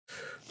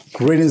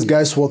Greetings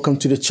guys, welcome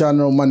to the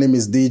channel. My name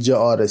is DJ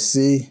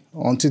RC.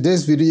 On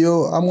today's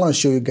video, I'm going to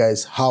show you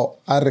guys how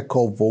I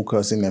record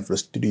vocals in FL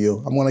Studio.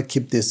 I'm going to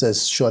keep this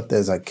as short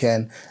as I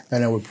can,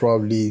 and then we'll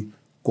probably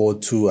go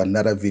to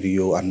another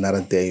video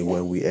another day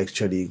where we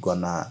actually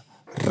gonna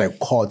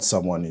record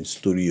someone in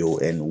studio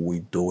and we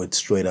do it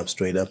straight up.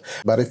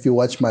 But if you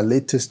watch my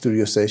latest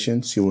studio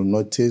sessions, you will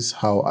notice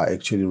how I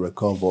actually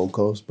record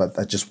vocals, but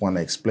I just want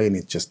to explain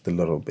it just a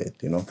little bit,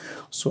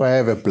 So I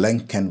have a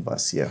blank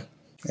canvas here.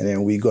 And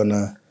then we're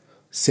gonna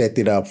set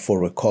it up for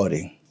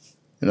recording,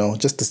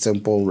 just a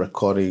simple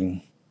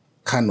recording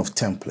kind of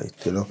template,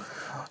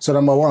 So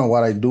number one,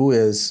 what I do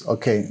is,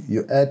 okay,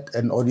 you add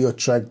an audio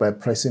track by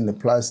pressing the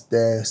plus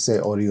there, say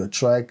audio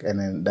track, and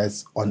then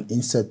that's on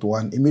insert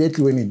one.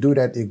 Immediately when you do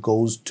that, it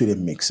goes to the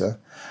mixer.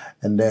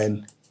 And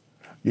then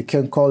you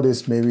can call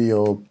this maybe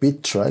your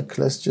beat track.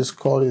 Let's just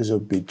call this your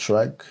beat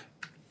track.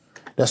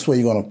 That's where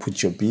you're gonna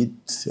put your beat.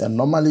 And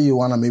normally you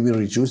wanna maybe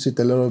reduce it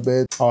a little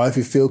bit. Or if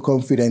you feel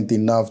confident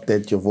enough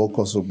that your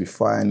vocals will be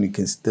fine, you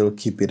can still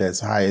keep it as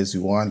high as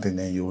you want, and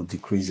then you will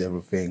decrease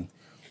everything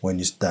when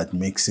you start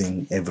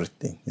mixing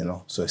everything,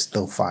 So it's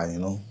still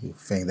fine, You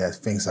think that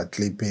things are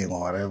clipping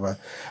or whatever.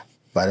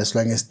 But as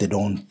long as they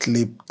don't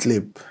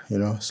clip,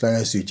 as long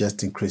as you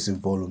just increase the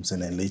volumes,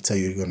 and then later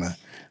you're gonna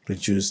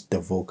reduce the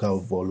vocal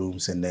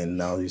volumes, and then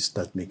now you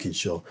start making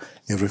sure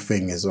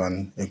everything is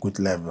on a good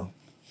level.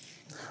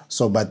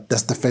 So, but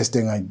that's the first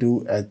thing I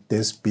do at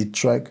this beat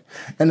track.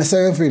 And the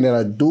second thing that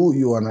I do,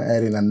 you want to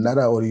add in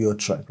another audio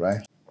track,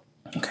 right?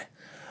 Okay.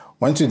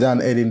 Once you're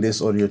done adding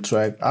this audio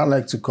track, I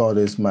like to call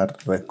this my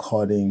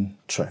recording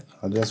track.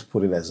 I'll just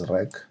put it as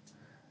rec.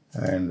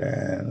 And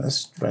then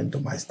let's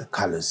randomize the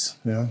colors,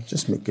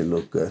 just make it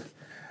look good.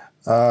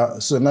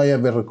 So now you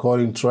have a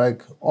recording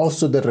track.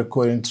 Also, the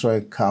recording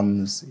track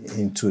comes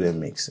into the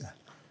mixer.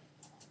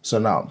 So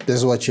now, this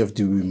is what you have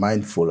to be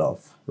mindful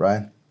of,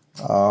 right?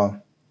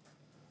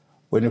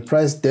 When you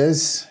press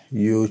this,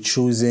 you're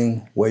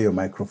choosing where your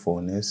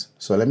microphone is.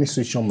 So let me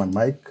switch on my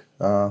mic.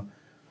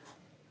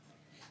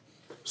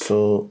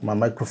 So my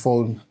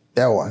microphone,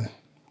 that one,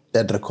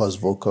 that records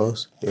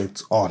vocals,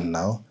 it's on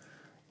now,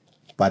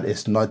 but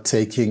it's not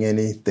taking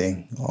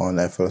anything on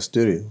FL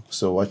Studio.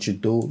 So what you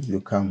do,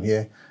 you come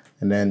here,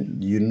 and then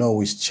you know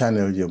which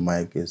channel your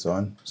mic is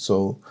on.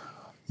 So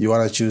you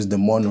want to choose the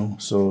mono,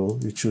 so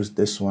you choose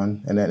this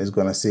one, and then it's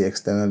going to say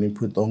external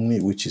input only,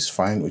 which is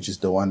fine, which is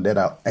the one that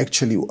I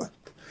actually want.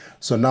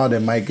 So now the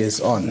mic is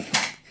on.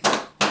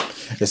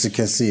 As you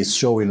can see, it's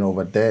showing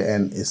over there,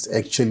 and it's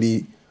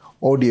actually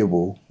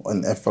audible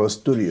on FL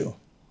Studio,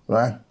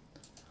 right?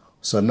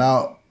 So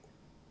now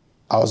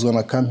I was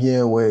gonna come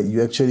here where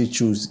you actually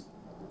choose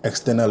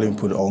external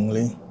input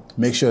only.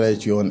 Make sure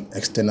that you're on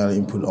external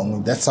input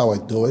only. That's how I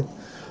do it.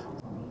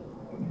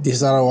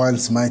 These other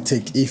ones might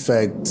take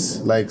effects.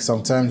 Like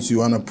sometimes you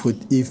wanna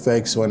put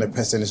effects when a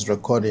person is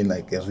recording,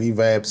 like a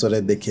reverb, so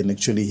that they can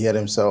actually hear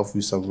themselves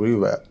with some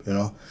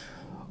reverb,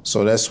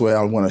 So that's where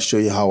I'm going to show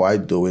you how I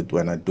do it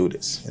when I do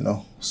this,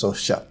 So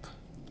sharp.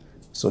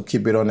 So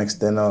keep it on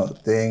external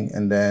thing.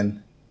 And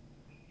then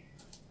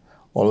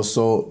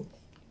also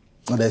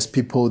there's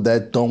people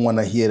that don't want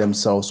to hear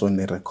themselves when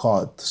they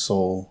record.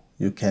 So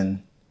you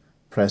can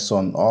press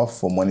on off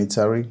for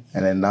monitoring.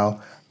 And then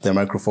now the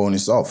microphone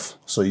is off.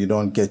 So you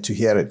don't get to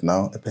hear it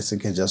now. A person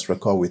can just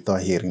record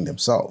without hearing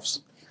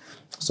themselves.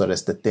 So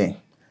that's the thing.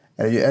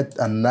 And you add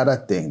another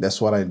thing.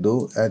 That's what I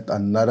do. Add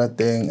another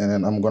thing, and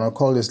then I'm gonna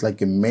call this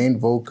like a main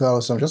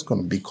vocal. So I'm just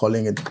gonna be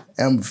calling it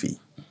MV.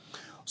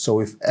 So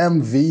with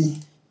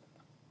MV,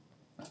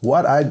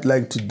 what I'd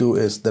like to do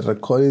is the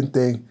recording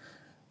thing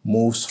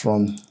moves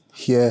from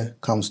here,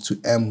 comes to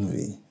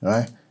MV,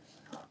 right?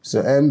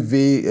 So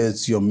MV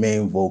is your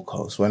main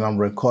vocals. When I'm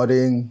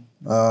recording,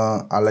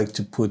 I like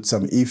to put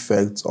some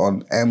effects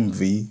on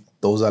MV.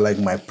 Those are like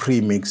my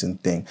pre-mixing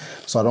thing.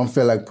 So I don't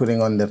feel like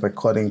putting on the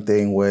recording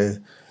thing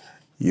where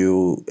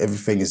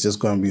everything is just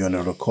going to be on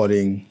a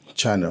recording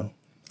channel.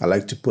 I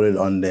like to put it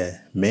on the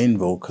main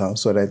vocal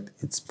so that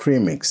it's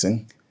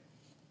pre-mixing.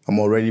 I'm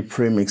already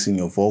pre-mixing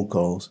your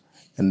vocals,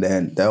 and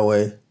then that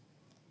way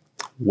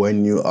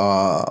when you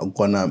are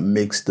gonna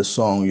mix the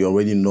song, you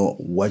already know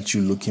what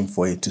you're looking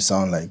for it to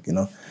sound like,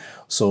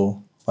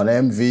 So on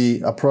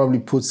MV, I probably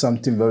put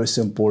something very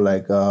simple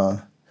like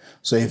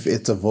so if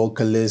it's a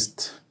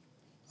vocalist,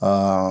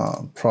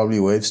 probably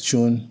waves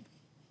tune.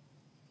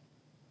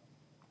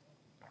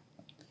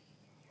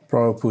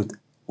 Probably put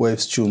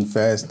waves tune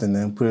first, and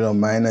then put it on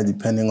minor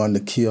depending on the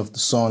key of the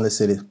song. Let's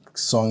say the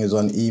song is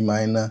on E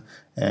minor,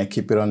 and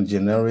keep it on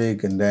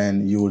generic, and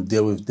then you will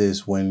deal with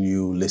this when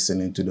you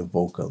listen to the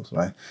vocals,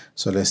 right?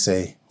 So let's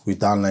say we're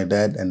done like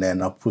that, and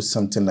then I'll put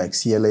something like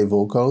CLA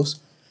vocals,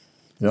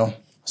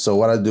 So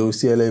what I do,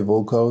 CLA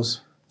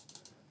vocals,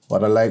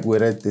 what I like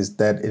with it is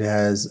that it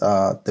has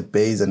the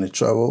bass and the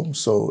treble.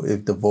 So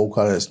if the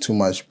vocal has too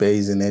much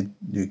bass in it,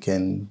 you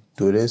can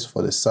do this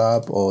for the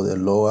sub, or the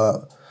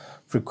lower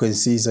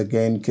frequencies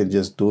again, you can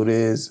just do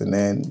this, and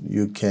then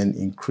you can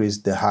increase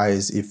the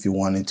highs if you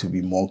want it to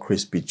be more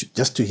crispy,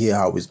 just to hear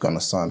how it's gonna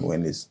sound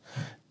when it's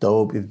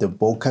Though if the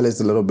vocal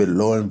is a little bit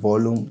low in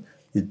volume,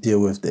 you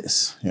deal with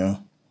this, you know.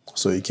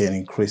 So you can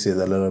increase it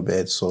a little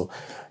bit. So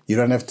you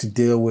don't have to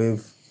deal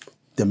with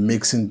the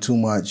mixing too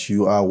much.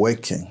 You are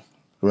working.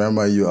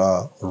 Remember, you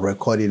are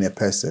recording a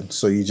person.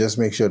 So you just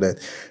make sure that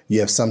you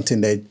have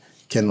something that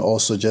can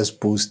also just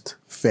boost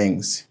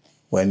things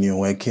when you're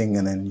working,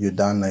 and then you're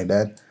done like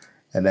that.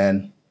 And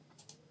then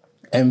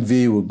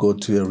MV will go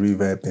to a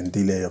reverb and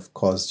delay, of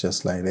course,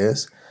 just like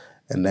this.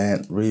 And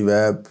then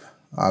reverb,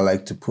 I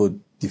like to put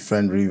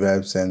different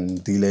reverbs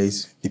and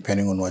delays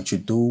depending on what you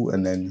do.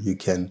 And then you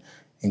can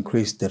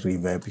increase the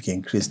reverb, you can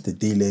increase the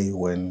delay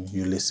when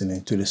you're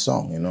listening to the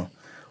song, you know.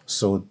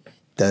 So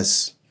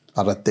that's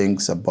other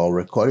things about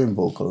recording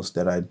vocals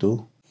that I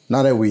do.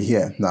 Now that we're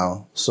here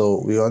now,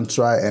 so we're gonna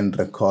try and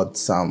record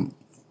some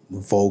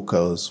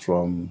vocals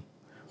from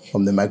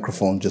the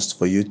microphone just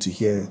for you to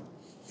hear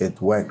it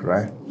work,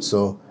 right?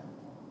 So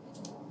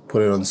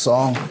put it on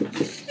song.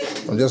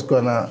 I'm just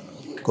gonna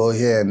go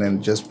here and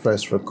then just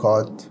press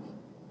record.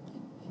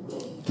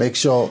 Make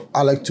sure,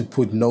 I like to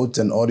put notes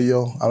and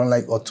audio. I don't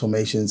like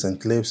automations and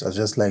clips. I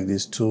just like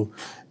these two.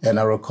 And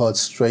I record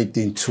straight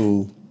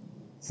into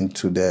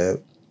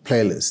the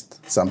playlist.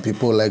 Some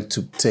people like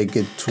to take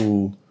it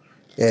to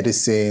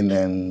editing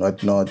and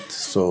whatnot.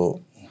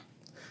 So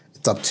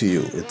it's up to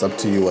you. It's up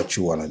to you what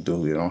you want to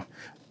do, you know.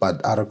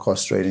 But I record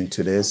straight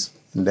into this.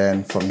 And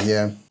then from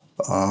here,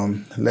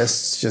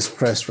 let's just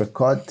press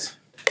record.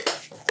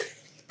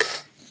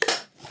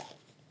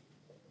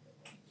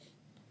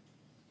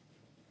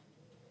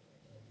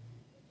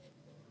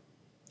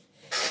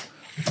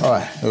 All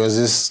right, it was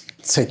just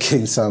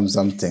taking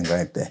something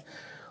right there.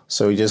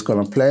 So we're just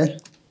gonna play.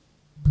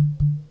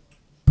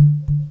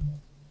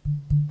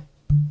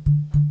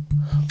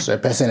 So a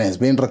person has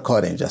been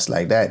recording just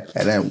like that.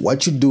 And then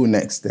what you do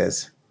next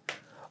is,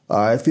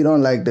 if you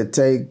don't like the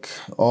take,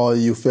 or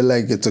you feel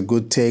like it's a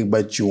good take,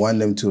 but you want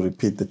them to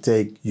repeat the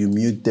take, you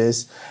mute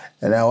this.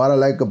 And then what I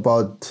like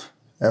about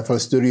FL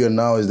Studio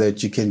now is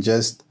that you can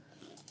just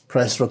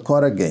press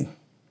record again.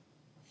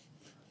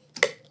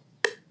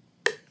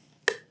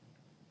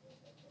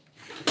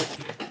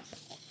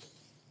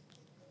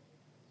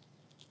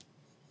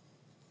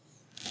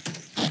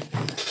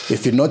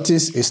 If you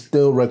notice, it's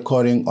still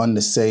recording on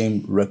the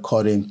same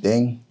recording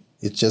thing.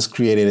 It just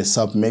created a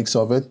submix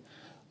of it,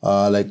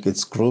 like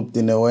it's grouped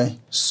in a way.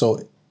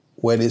 So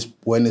when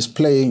it's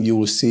playing, you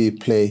will see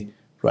it play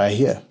right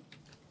here.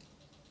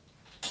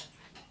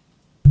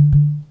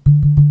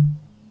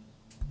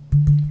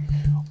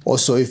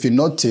 Also, if you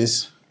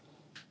notice,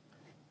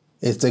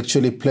 it's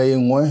actually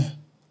playing where?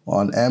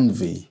 On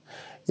MV.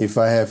 If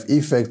I have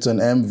effects on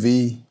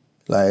MV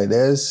like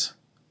this,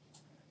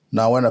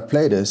 now when I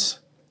play this,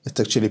 it's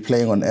actually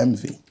playing on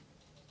MV.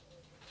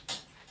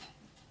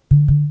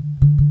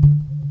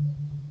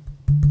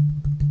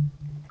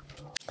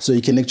 So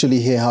you can actually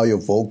hear how your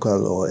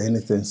vocal or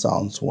anything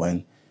sounds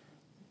when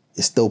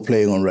it's still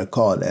playing on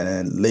record. And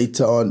then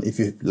later on, if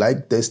you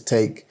like this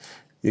take,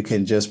 you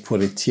can just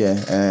put it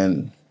here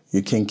and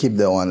you can keep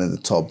that one at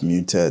the top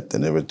muted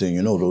and everything.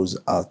 You know, those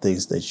are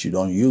things that you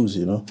don't use,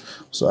 you know.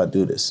 So I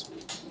do this.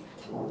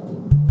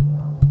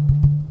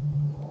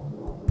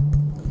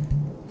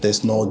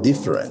 There's no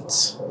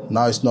difference.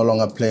 Now it's no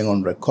longer playing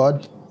on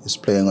record, it's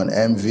playing on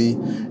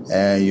MV,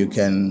 and you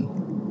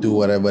can do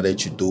whatever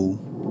that you do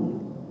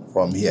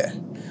from here.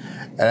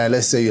 And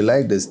let's say you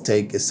like this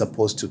take, it's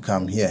supposed to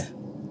come here.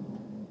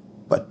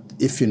 But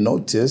if you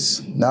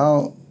notice,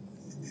 now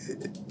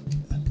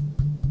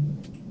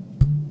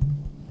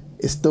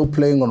it's still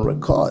playing on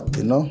record,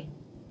 you know?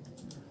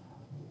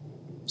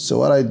 So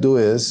what I do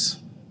is,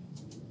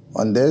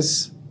 on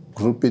this,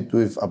 group it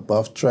with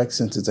above track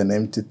since it's an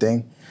empty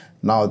thing.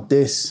 Now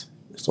this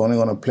is only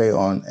gonna play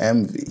on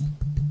MV.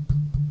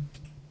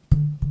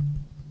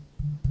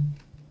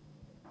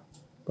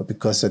 But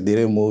because I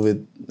didn't move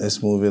it,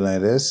 let's move it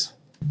like this.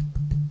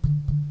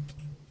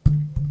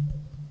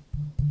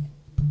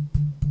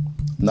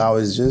 Now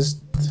it's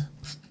just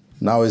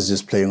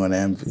playing on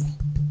MV.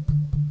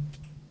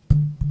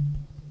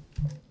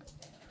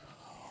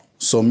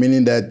 So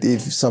meaning that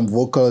if some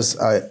vocals,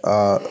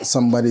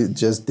 somebody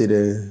just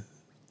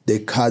they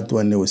cut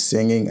when they were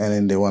singing and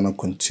then they want to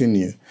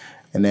continue,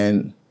 and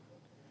then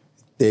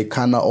they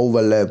kind of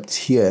overlapped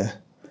here.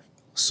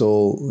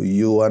 So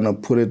you want to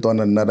put it on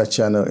another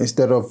channel.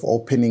 Instead of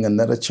opening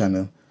another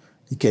channel,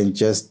 you can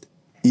just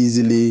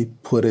easily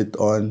put it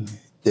on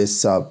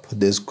this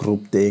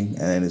group thing,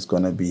 and then it's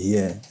going to be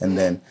here. And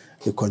then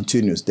it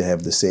continues. They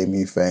have the same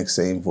effects,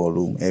 same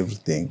volume,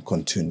 everything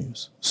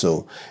continues.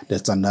 So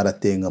that's another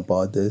thing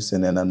about this.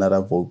 And then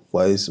another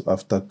voice,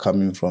 after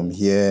coming from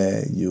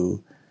here,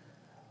 you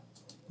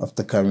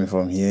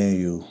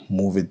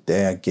move it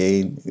there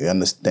again. You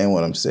understand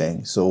what I'm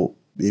saying? So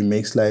it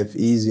makes life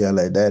easier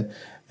like that.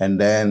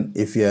 And then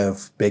if you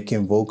have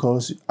backing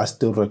vocals, I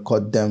still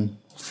record them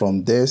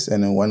from this.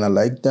 And then when I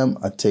like them,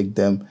 I take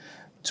them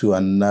to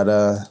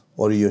another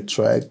audio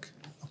track.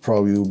 I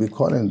probably will be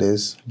calling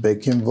this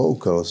backing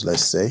vocals,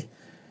 let's say.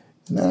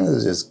 Now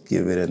let's just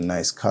give it a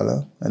nice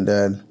color. And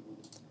then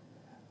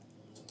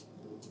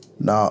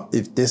Now,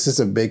 if this is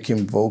a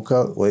backing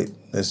vocal, wait,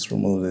 let's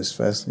remove this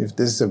first. If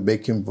this is a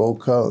backing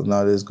vocal,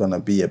 now there's gonna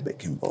be a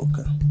backing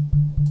vocal.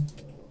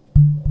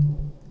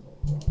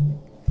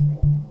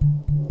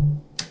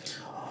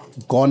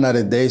 Gone are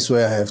the days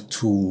where I have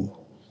to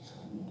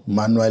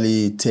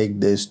manually take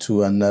this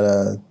to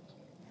another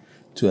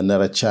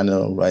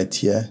channel right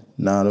here.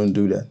 Now I don't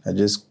do that. I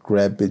just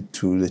grab it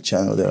to the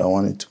channel that I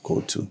want it to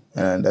go to,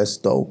 and that's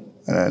dope.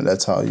 And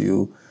that's how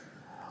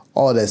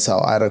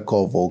I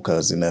record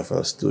vocals in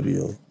FL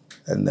Studio.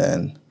 And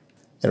then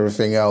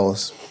everything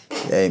else,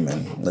 hey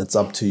man, that's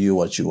up to you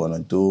what you want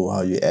to do,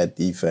 how you add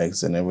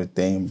effects and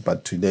everything.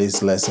 But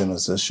today's lesson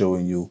is just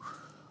showing you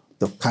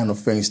the kind of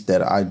things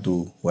that I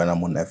do when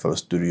I'm on FL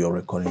Studio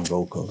recording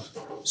vocals.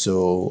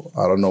 So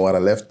I don't know what I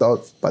left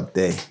out, but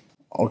there.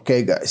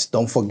 Okay guys,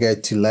 don't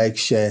forget to like,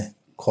 share,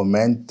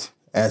 comment,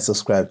 and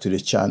subscribe to the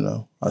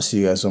channel. I'll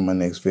see you guys on my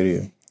next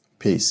video.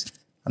 Peace.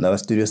 Another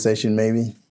studio session maybe?